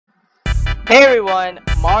Hey everyone,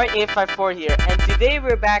 Mario854 here, and today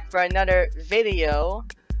we're back for another video.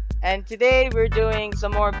 And today we're doing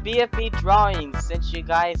some more BFB drawings since you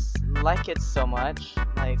guys like it so much.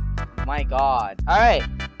 Like, my god. Alright,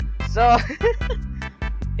 so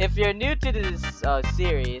if you're new to this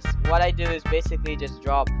series, what I do is basically just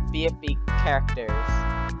draw BFB characters.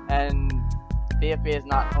 And BFB is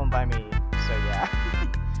not owned by me, so yeah.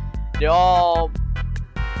 They're all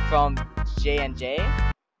from J&J.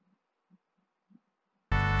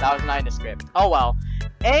 That was not in the script. Oh well.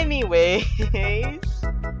 Anyways,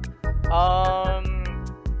 I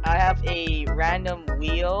have a random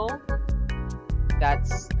wheel.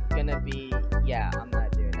 That's gonna be, yeah, I'm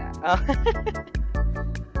not doing that.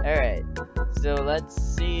 Alright, so let's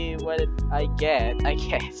see what I get, I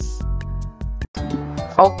guess.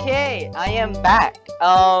 Okay, I am back.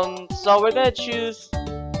 So we're gonna choose,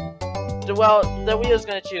 well, the wheel's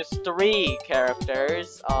gonna choose 3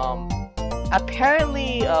 characters.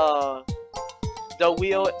 Apparently, the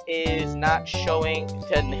wheel is not showing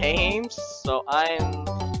the names, so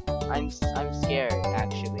I'm scared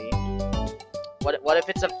actually. What if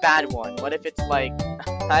it's a bad one? What if it's like,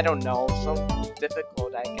 I don't know, some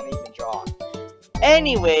difficult I can't even draw.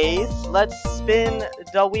 Anyways, let's spin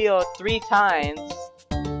the wheel 3 times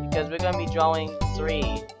because we're gonna be drawing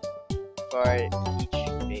 3 for each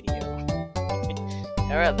video.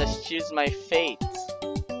 Alright, let's choose my fate.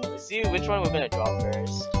 See which one we're gonna draw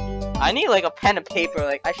first. I need like a pen and paper.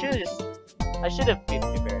 Like I should have been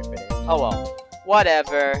prepared for this. Oh well,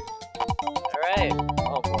 whatever. All right.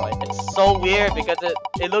 Oh boy, it's so weird because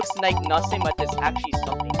it looks like nothing, but there's actually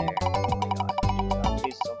something there. Oh my god.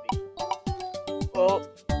 Please something. Oh,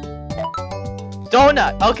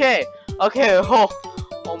 donut. Okay. Okay. Oh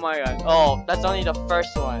my god. Oh, that's only the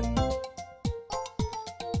first one.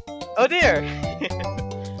 Oh dear.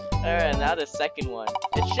 Alright, now the second one.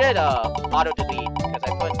 It should auto delete because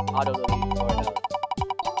I put auto delete for the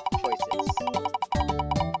choices.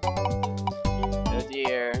 Oh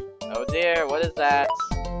dear. Oh dear, what is that?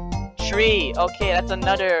 Tree. Okay, that's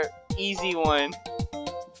another easy one.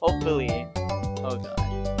 Hopefully. Oh god.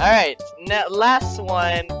 Alright, last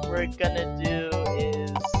one we're gonna do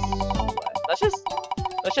is what? Let's just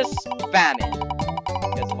spam it.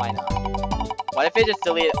 Because why not? What if it just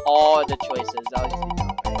deleted all the choices? That would just be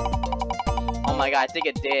dumb. Oh my god, I think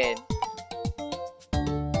it did.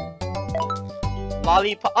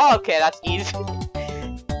 Lollipop. Oh, okay, that's easy.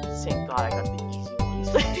 Thank god I got the easy ones.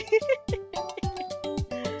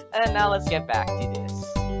 And now let's get back to this.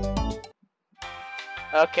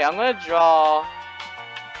 Okay, I'm gonna draw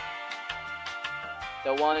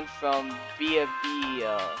the one from BFB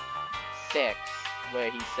 6, where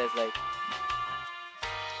he says like,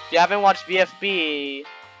 if you haven't watched BFB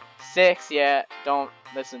 6 yet, don't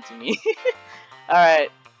listen to me. Alright.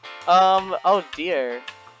 Oh dear.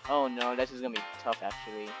 Oh no, this is gonna be tough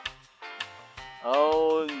actually.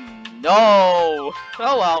 Oh no!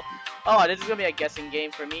 Oh well. Oh, this is gonna be a guessing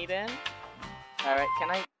game for me then. Alright,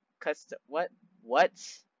 can I custom what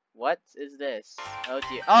is this? Oh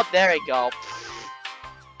dear. Oh, there we go.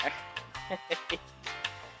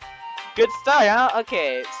 Good start, huh?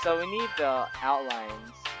 Okay, so we need the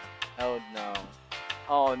outlines. Oh no.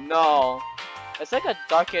 Oh no. It's like a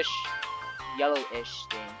darkish yellowish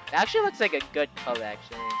thing. It actually looks like a good color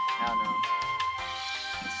actually. I don't know.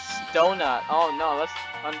 Donut. Oh no, let's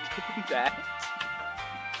undo that.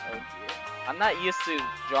 Oh dear. I'm not used to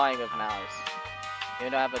drawing with mouse.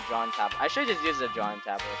 Even though I have a drawing tablet. I should just use a drawing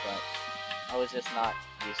tablet, but I was just not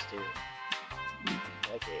used to.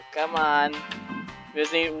 Okay, come on. We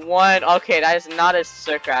just need one. Okay, that is not a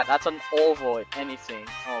circle. That's an oval, if anything.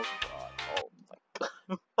 Oh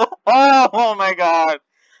god. Oh my god.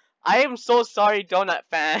 I am so sorry, Donut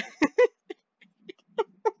fan.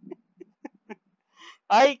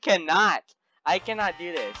 I cannot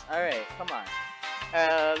do this. Alright, come on.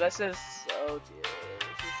 Let's just, oh dear.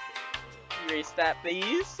 Let's just erase that,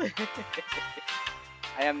 please.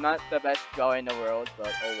 I am not the best drawer in the world,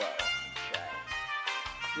 but oh well. I'm trying.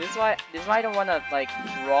 This is why I don't wanna like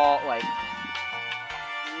draw like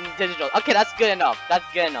digital. Okay, that's good enough. That's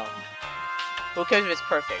good enough. Who cares if it's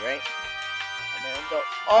perfect, right? And then go.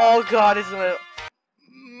 Oh god, it's a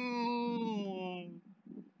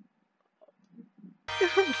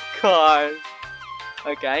god.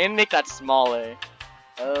 Okay, I can make that smaller.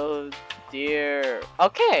 Oh dear.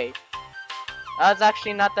 Okay. That's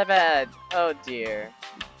actually not that bad. Oh dear.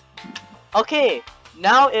 Okay,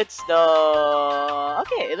 now it's the.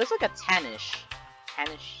 Okay, it looks like a tannish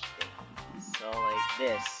thing. So like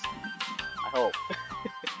this. I hope.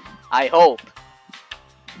 I hope.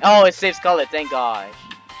 Oh, it saves color, thank gosh.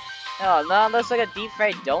 Oh, no, it looks like a deep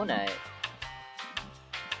fried donut.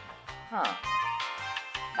 Huh.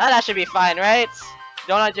 That should be fine, right?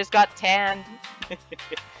 Donut just got tanned.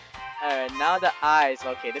 Alright, now the eyes.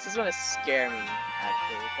 Okay, this is gonna scare me,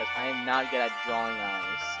 actually, because I am not good at drawing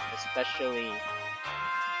eyes. Especially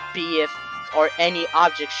BF or any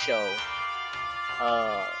object show.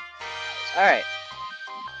 Alright.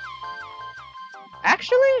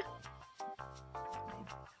 Actually,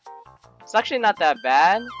 it's actually not that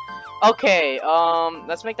bad. Okay,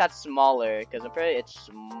 let's make that smaller, because I'm pretty it's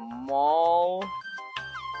small.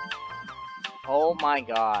 Oh my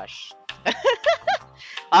gosh.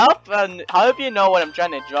 I hope you know what I'm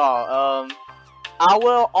trying to draw. I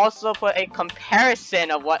will also put a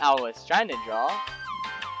comparison of what I was trying to draw.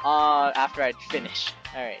 After I finish.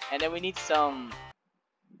 Alright, and then we need some.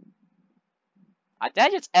 I think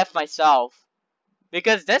I just F myself.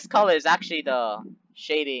 Because this color is actually the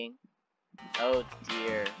shading. Oh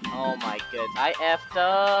dear. Oh my goodness. I F'd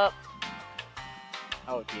up.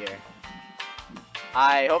 Oh dear.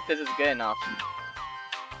 I hope this is good enough.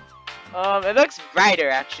 It looks brighter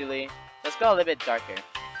actually. Let's go a little bit darker.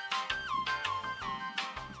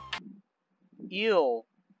 Ew.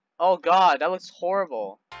 Oh god, that looks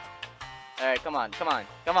horrible. Alright, come on, come on,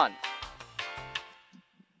 come on.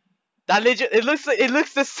 That legit it looks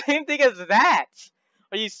the same thing as that.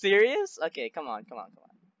 Are you serious? Okay, come on, come on, come on.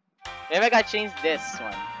 Maybe I gotta change this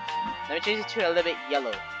one. Let me change it to a little bit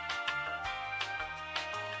yellow.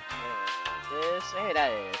 This, maybe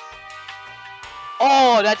that is.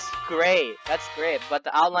 Oh, that's great. That's great. But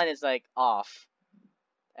the outline is like off.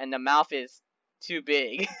 And the mouth is too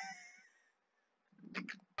big.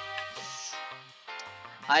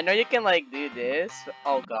 I know you can like do this.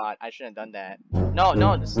 Oh god, I shouldn't have done that. No,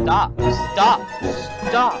 no, stop. Stop.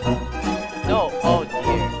 Stop. No, oh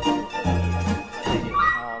dear.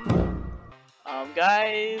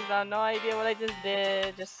 Guys, I have no idea what I just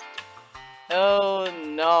did. Just. Oh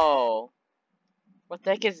no. What the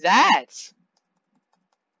heck is that?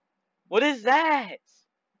 What is that?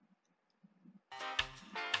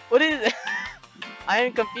 What is it? I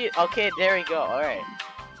am confused. Okay, there we go. Alright.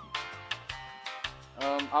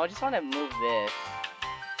 I just want to move this.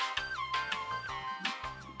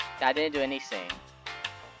 That didn't do anything.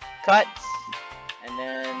 Cut. And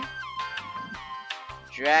then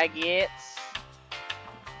drag it.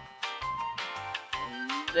 And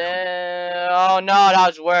then oh no, that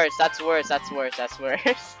was worse. That's worse. That's worse. That's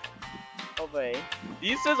worse. Oh boy.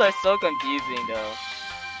 These ones are so confusing though.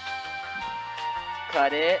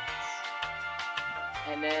 Cut it.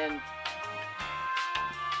 And then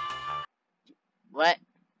what?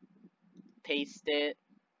 Paste it.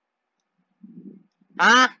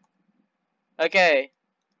 Huh? Okay.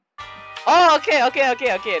 Oh, okay, okay,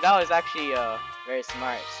 okay, okay. That was actually very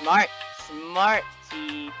smart.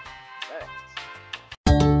 Smarty.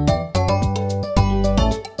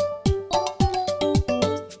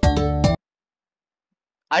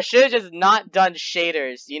 I should have just not done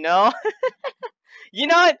shaders, you know? You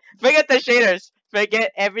know what? Forget the shaders.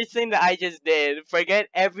 Forget everything that I just did. Forget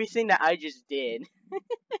everything that I just did.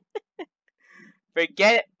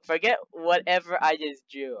 Forget whatever I just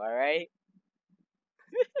drew, alright?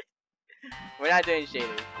 We're not doing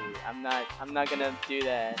shaders, dude. I'm not gonna do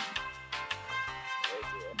that.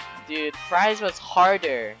 Dude, Fries was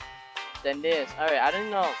harder than this. Alright, I don't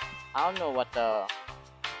know what the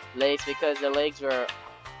legs, because the legs were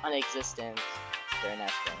non-existent during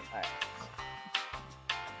that thing. Alright.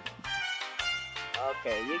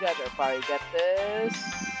 Okay, you guys will probably get this.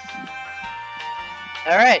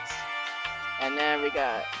 Alright. And then we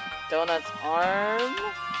got Donut's arm.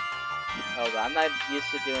 Oh god, I'm not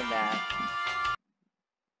used to doing that.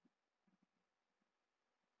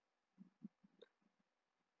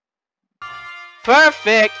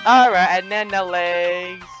 Perfect! Alright, and then the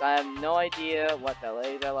legs. I have no idea what the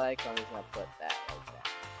legs are like, so I'm just gonna put that like that.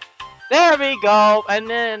 There we go! And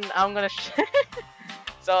then I'm gonna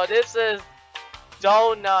so this is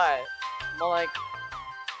Donut. More like,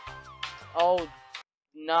 oh,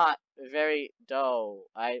 not very dough.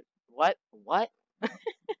 What?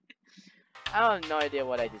 I have no idea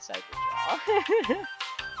what I decided to draw.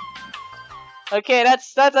 Okay,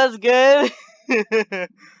 that's good.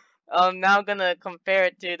 Now I'm gonna compare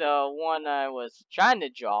it to the one I was trying to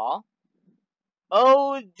draw.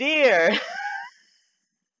 Oh dear.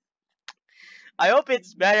 I hope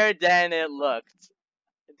it's better than it looked.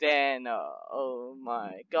 Then, oh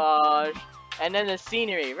my gosh. And then the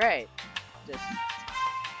scenery, right? Just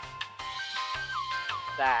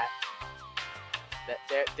that.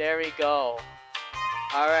 There we go.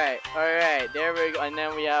 Alright, there we go. And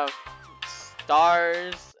then we have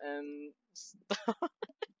stars and stuff.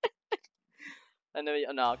 And then we,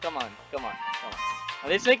 no, come on. At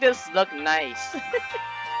least make this look nice.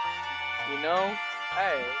 You know?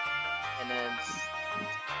 Alright. And then this is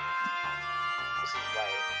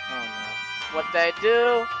white. Oh no. What did I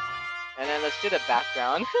do? And then let's do the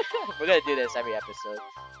background. We're gonna do this every episode.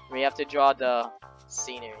 We have to draw the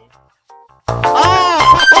scenery.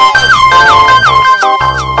 Oh!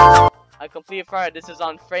 I completely forgot this is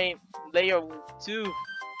on frame layer 2.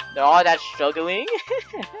 They're all that struggling.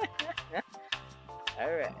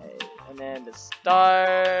 Alright. And then the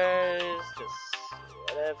stars. Just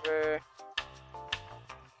whatever.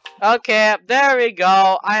 Okay, there we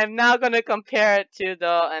go. I am now gonna compare it to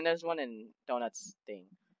the, and there's one in donuts thing.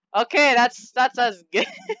 Okay, that's as good.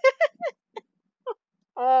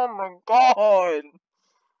 Oh my god.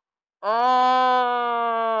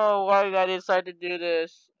 Oh, why did I decide to do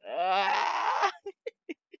this?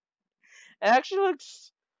 It actually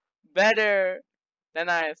looks better than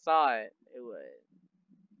I thought it would.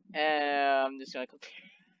 And I'm just gonna compare.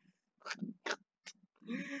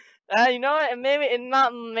 You know what? Maybe it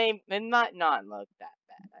might not look that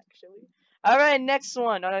bad actually. All right, next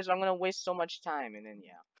one. Otherwise, I'm gonna waste so much time, and then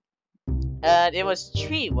yeah. It was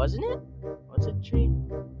tree, wasn't it? Was it tree?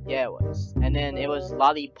 Yeah, it was. And then it was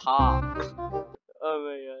lollipop. Oh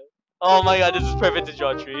my god. Oh my god, this is perfect to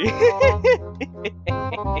draw a tree.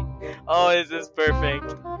 Oh, this is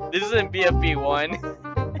perfect. This is in BFB 1.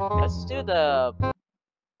 Let's do the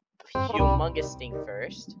humongous thing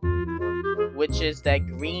first, which is that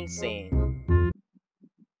green thing.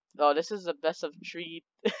 Oh, this is the best of tree.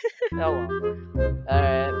 Oh well.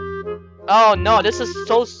 Alright. Oh no, this is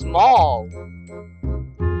so small.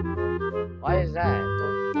 Why is that?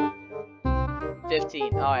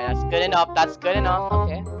 15. Alright, that's good enough. That's good enough.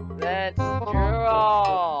 Okay. Let's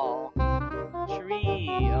draw tree.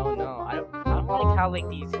 Oh no. I don't like how like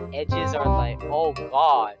these edges are like, oh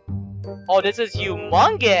god. Oh, this is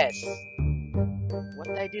humongous. What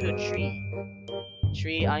did I do to tree?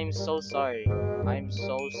 Tree, I'm so sorry. I'm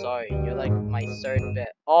so sorry. You're like my third bit.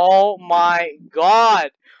 Oh my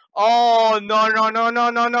god. Oh no no no no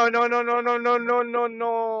no no no no no no no no no no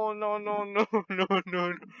no no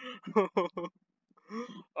no no.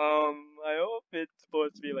 I hope it's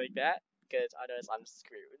supposed to be like that, because otherwise I'm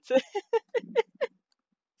screwed.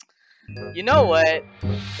 You know what?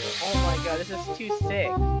 Oh my god, this is too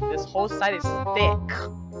thick. This whole side is thick.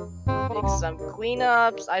 Make some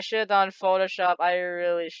cleanups. I should have done Photoshop. I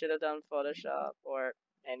really should have done Photoshop or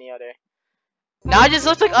any other. Now it just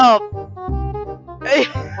looks like oh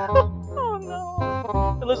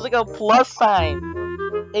no. It looks like a plus sign.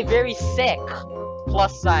 A very sick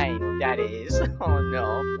plus sign, that is. Oh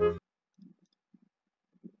no.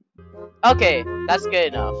 Okay, that's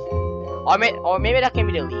good enough. Or maybe that can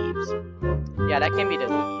be the leaves. Yeah, that can be the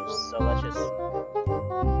leaves. So let's just...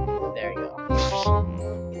 There you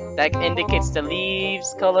go. That indicates the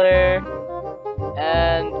leaves color.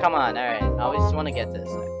 And come on, alright. I just want to get this.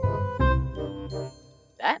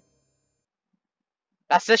 That?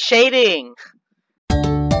 That's the shading!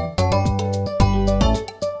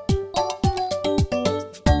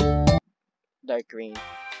 Dark green.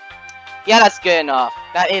 Yeah, that's good enough.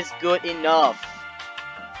 That is good enough.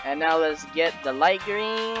 And now let's get the light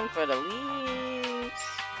green for the leaves.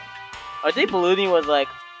 I think ballooning was like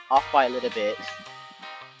off by a little bit.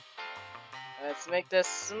 Let's make this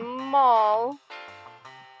small.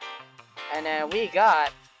 And then we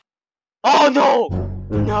got... Oh no!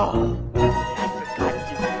 No! I forgot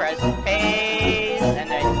to press paste.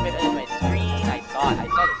 And I spit it in my screen. I saw the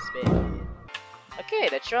spit. Okay,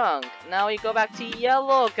 the trunk. Now we go back to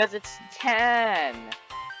yellow because it's tan.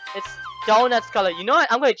 It's donuts color. You know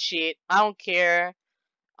what? I'm gonna cheat. I don't care.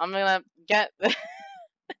 I'm gonna get. I'm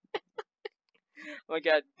gonna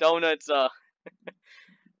get donuts. I'm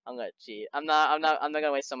gonna cheat. I'm not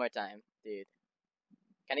gonna waste some more time, dude.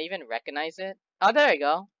 Can I even recognize it? Oh, there we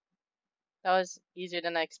go. That was easier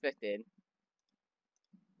than I expected.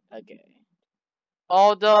 Okay.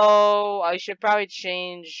 Although I should probably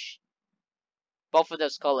change both of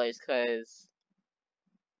those colors because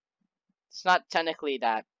it's not technically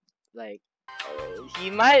that like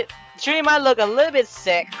tree might look a little bit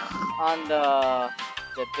sick on the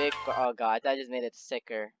big. Oh god, that just made it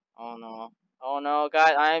sicker. Oh no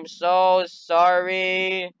god, I'm so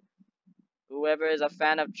sorry. Whoever is a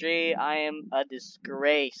fan of tree, I am a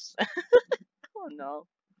disgrace. Oh no.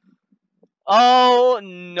 Oh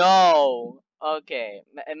no. Okay,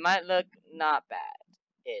 it might look not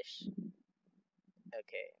bad-ish.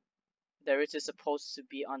 Okay. The root is supposed to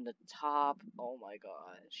be on the top. Oh my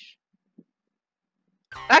gosh.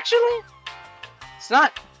 Actually, it's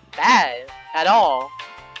not bad at all.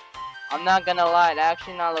 I'm not gonna lie, it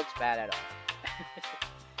actually not looks bad at all.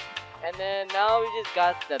 And then now we just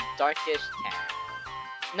got the darkish tan.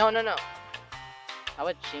 No. I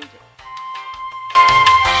would change it.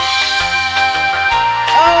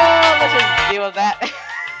 Oh, let's just deal with that.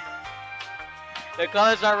 The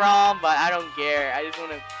colors are wrong, but I don't care. I just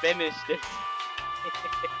want to finish this.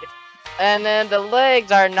 And then the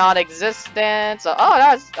legs are non-existent. So,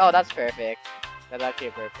 that's perfect. That's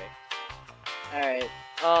actually perfect. All right.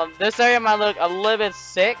 This area might look a little bit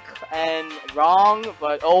sick and wrong,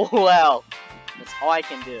 but oh well. That's all I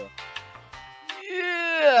can do.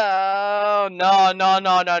 Yeah. No.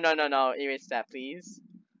 Erase that, please.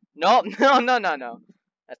 No.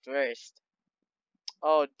 That's worst.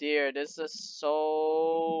 Oh dear, this is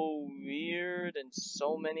so weird and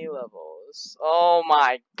so many levels. Oh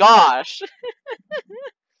my gosh.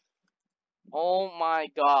 Oh my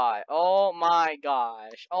god. Oh my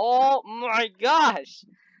gosh. Oh my gosh.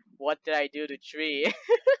 What did I do to Tree?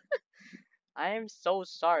 I am so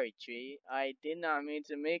sorry, Tree. I did not mean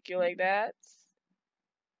to make you like that.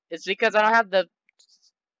 It's because I don't have the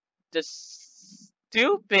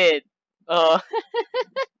stupid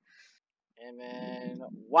and then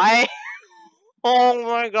why? Oh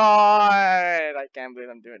my god! I can't believe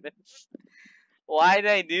I'm doing this. Why did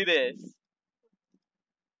I do this?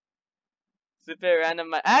 Super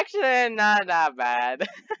random. Actually, not that bad.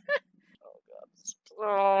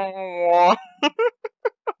 Oh god.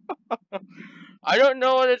 I don't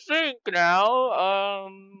know what to think now.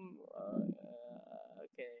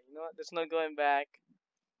 Okay, you know what? There's no going back.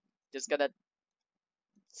 Just gotta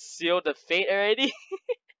seal the fate already.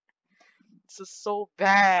 This is so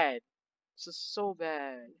bad. This is so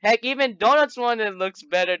bad. Heck, even Donuts one it looks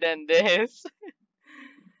better than this.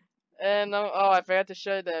 And oh, I forgot to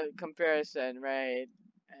show the comparison, right?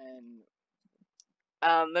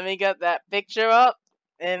 And let me get that picture up,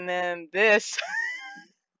 and then this.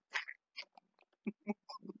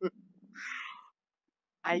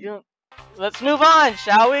 I don't. Let's move on,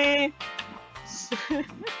 shall we?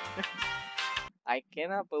 I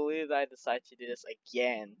cannot believe I decided to do this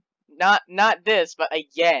again. Not this, but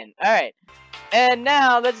again. All right. And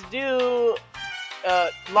now let's do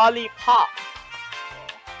lollipop.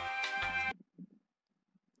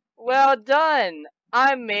 Well done.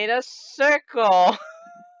 I made a circle.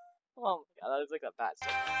 Oh my god, that looks like a bad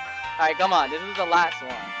circle. Alright, come on. This is the last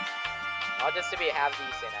one. I'll just to be half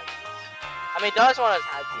decent at least. I mean, Donuts one was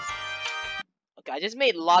half decent. Okay, I just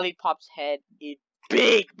made Lollipop's head a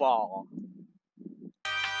big ball.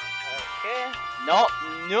 Okay. No,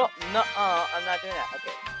 I'm not doing that.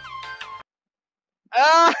 Okay.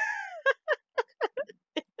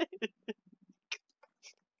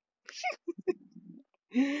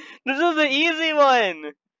 This is the easy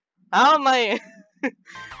one. How am I?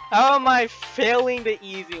 How am I failing the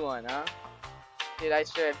easy one, huh? Dude, I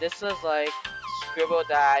swear, if this was like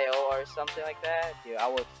Scribble.io or something like that, dude, I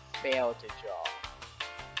would fail to draw.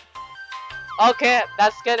 Okay,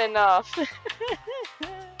 that's good enough.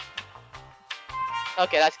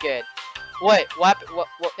 Okay, that's good. Wait, what?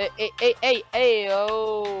 Hey,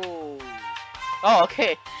 oh. Oh,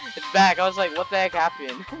 okay, it's back. I was like, what the heck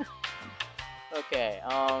happened? Okay,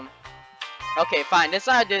 okay, fine. This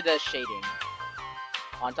time I did the shading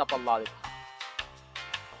on top of Lollipop.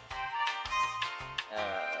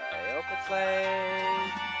 I hope it's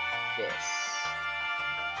like this.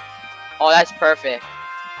 Oh, that's perfect.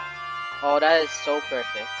 Oh, that is so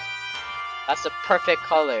perfect. That's the perfect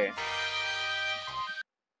color.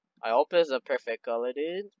 I hope it's a perfect color,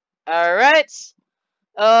 dude. Alright.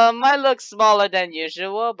 Might look smaller than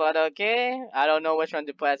usual, but okay. I don't know which one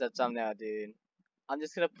to put as a thumbnail, dude. I'm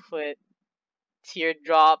just gonna put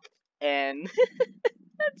teardrop and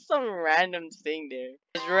some random thing there.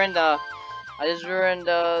 I just ruined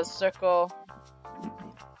the circle.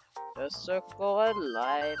 The circle of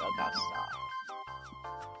light. Okay, I'll stop.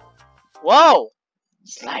 Whoa!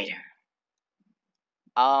 Slider.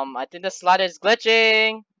 I think the slider is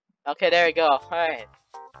glitching. Okay, there we go. Alright.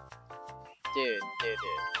 Dude.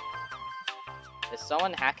 Is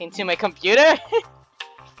someone hacking to my computer? Okay,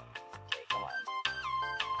 come on.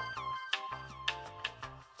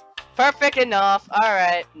 Perfect enough.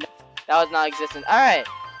 Alright. That was not existent. Alright.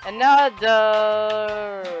 And now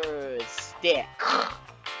the stick.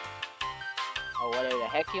 Or whatever the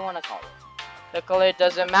heck you want to call it. The color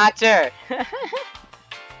doesn't matter.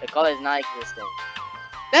 The color is not existent.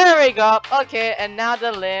 There we go. Okay, and now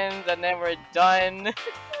the limbs, and then we're done.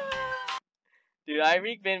 Dude, I've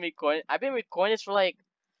been recording this for like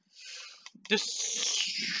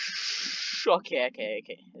this. Okay.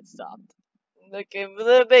 It stopped. Looking a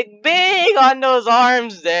little bit big on those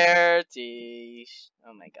arms there. Teesh.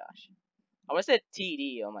 Oh my gosh. I almost said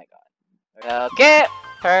TD. Oh my god. Okay,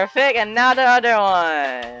 perfect. And now the other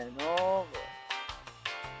one. Oh.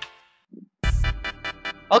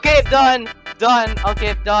 Okay, done. Done.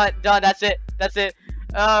 Okay, done. Done. That's it. That's it.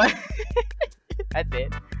 That's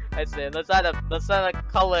it. That's it. Let's add a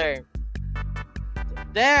color.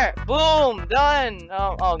 There. Boom. Done.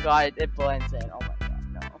 Oh god, it blends in. Oh my god,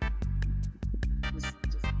 no.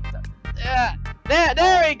 Yeah.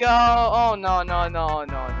 There we go. Oh no.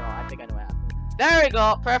 I think I know what happened. There we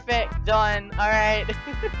go. Perfect. Done. All right.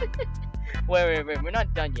 wait. We're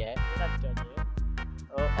not done yet. We're not done yet.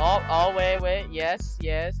 Oh, wait. Yes.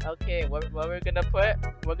 Okay. What we're gonna put?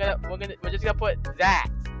 We're just gonna put that.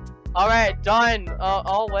 All right. Done.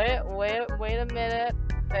 Wait a minute.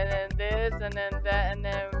 And then this, and then that, and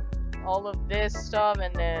then all of this stuff,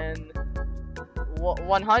 and then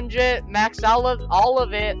 100. Max all of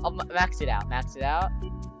it. Max it out.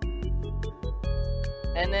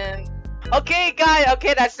 And then, okay, guys.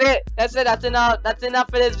 Okay, that's it. That's enough. That's enough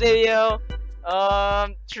for this video.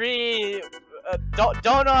 Tree.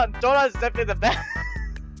 Donuts definitely the best.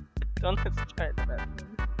 Donuts try the best.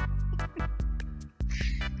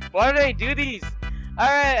 Why do they do these?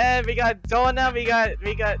 Alright, and we got donut, we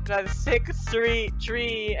got 6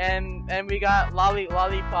 tree, and we got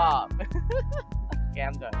lollipop. Okay,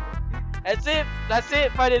 I'm done. That's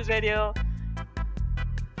it for this video.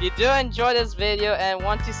 If you do enjoy this video and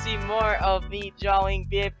want to see more of me drawing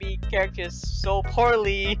BFB characters so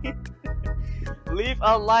poorly, leave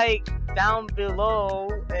a like down below.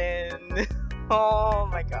 And oh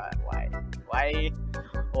my god,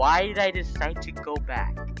 why did I decide to go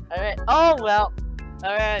back? Alright, oh well.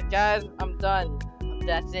 Alright guys, I'm done.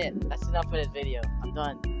 That's it. That's enough for this video. I'm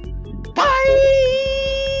done.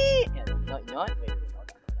 Bye! Yeah, you know what? Wait,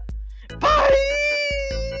 hold on. Bye!